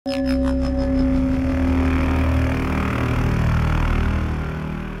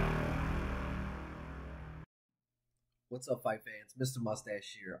What's up, fight fans? Mr.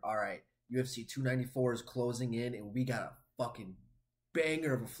 Mustache here. All right, UFC 294 is closing in, and we got a fucking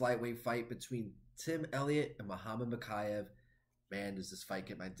banger of a flyweight fight between Tim Elliott and Mokaev. Man, does this fight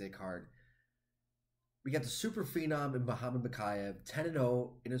get my dick hard. We got the super phenom in Mokaev, 10-0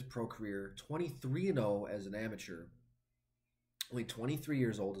 in his pro career, 23-0 as an amateur. Only 23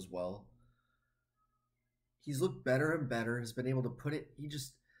 years old as well. He's looked better and better, has been able to put it,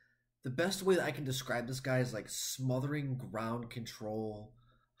 the best way that I can describe this guy is like smothering ground control,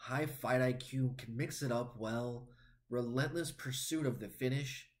 high fight IQ, can mix it up well, relentless pursuit of the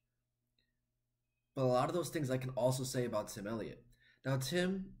finish. But a lot of those things I can also say about Tim Elliott. Now,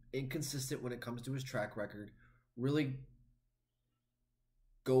 Tim, inconsistent when it comes to his track record, really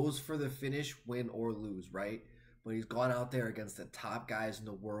goes for the finish, win or lose, right? But he's gone out there against the top guys in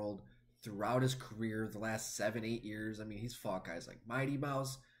the world throughout his career, the last 7-8 years. I mean, he's fought guys like Mighty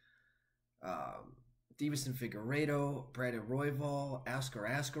Mouse, Davison Figueiredo, Brandon Royval, Askar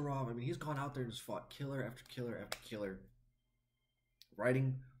Askarov. I mean, he's gone out there and just fought killer after killer after killer.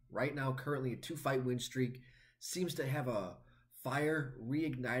 Right now, currently a 2-fight win streak. Seems to have a fire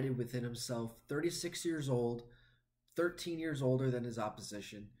reignited within himself. 36 years old, 13 years older than his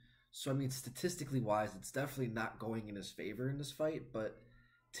opposition. So, I mean, statistically wise, it's definitely not going in his favor in this fight. But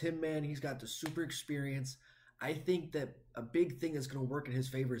Tim, man, he's got the super experience. I think that a big thing that's going to work in his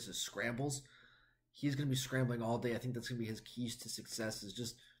favor is his scrambles. He's going to be scrambling all day. I think that's going to be his keys to success, is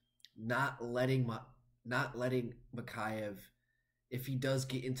just not letting Mokaev, if he does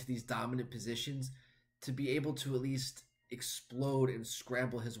get into these dominant positions, to be able to at least explode and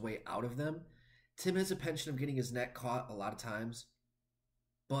scramble his way out of them. Tim has a penchant of getting his neck caught a lot of times,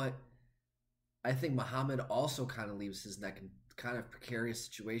 but I think Muhammad also kind of leaves his neck in kind of precarious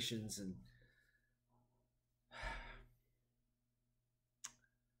situations. And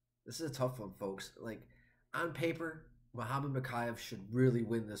this is a tough one, folks. Like, on paper, Muhammad Mokaev should really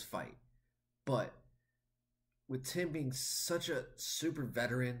win this fight. But with Tim being such a super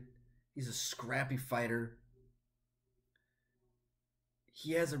veteran, he's a scrappy fighter.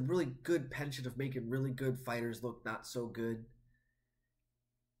 He has a really good penchant of making really good fighters look not so good.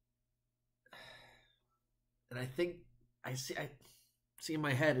 And I think I see in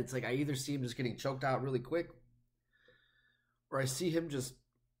my head, it's like I either see him just getting choked out really quick, or I see him just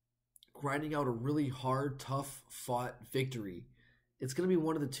grinding out a really hard, tough fought victory. It's going to be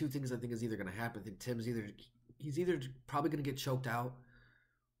one of the two things I think is either going to happen. I think Tim's he's either probably going to get choked out,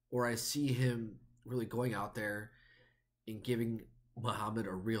 or I see him really going out there and giving Muhammad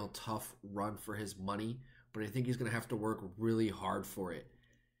a real tough run for his money. But I think he's going to have to work really hard for it.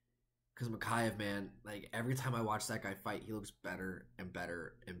 Because Mokaev, man, like every time I watch that guy fight, he looks better and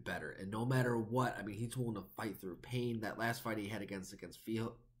better and better. And no matter what, I mean, he's willing to fight through pain. That last fight he had against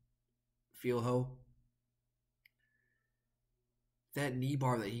Phenom, that knee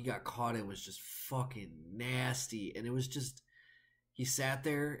bar that he got caught in was just fucking nasty. And it was just, he sat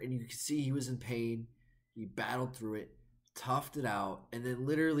there and you could see he was in pain. He battled through it, toughed it out, and then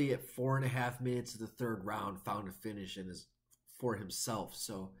literally at 4.5 minutes of the third round found a finish for himself.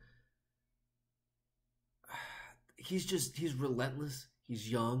 So he's relentless. He's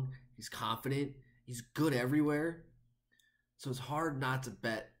young. He's confident. He's good everywhere. So it's hard not to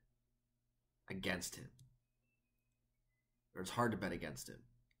bet against him. Or it's hard to bet against him.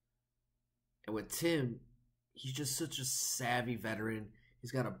 And with Tim, he's just such a savvy veteran.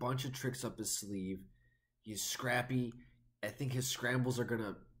 He's got a bunch of tricks up his sleeve. He's scrappy. I think his scrambles are going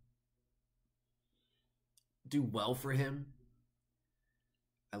to do well for him.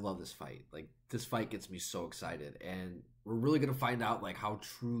 I love this fight. Like, this fight gets me so excited. And we're really going to find out, like, how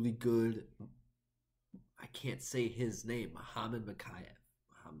truly good, I can't say his name, Mokaev.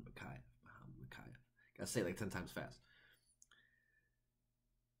 Gotta say it like 10 times fast.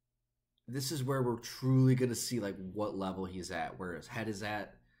 This is where we're truly going to see, like, what level he's at, where his head is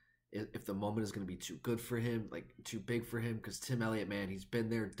at, if the moment is going to be too good for him, like, too big for him. Because Tim Elliott, man, he's been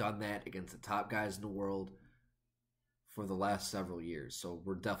there, done that against the top guys in the world for the last several years. So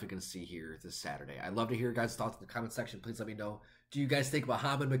we're definitely going to see here this Saturday. I'd love to hear your guys' thoughts in the comment section. Please let me know. Do you guys think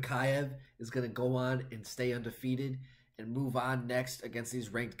Mokaev is going to go on and stay undefeated and move on next against these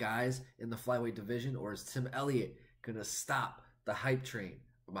ranked guys in the flyweight division? Or is Tim Elliott going to stop the hype train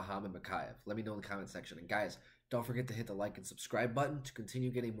of Mokaev? Let me know in the comment section. And guys, don't forget to hit the like and subscribe button to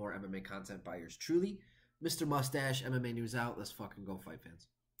continue getting more MMA content by yours truly. Mr. Mustache, MMA News out. Let's fucking go, fight fans.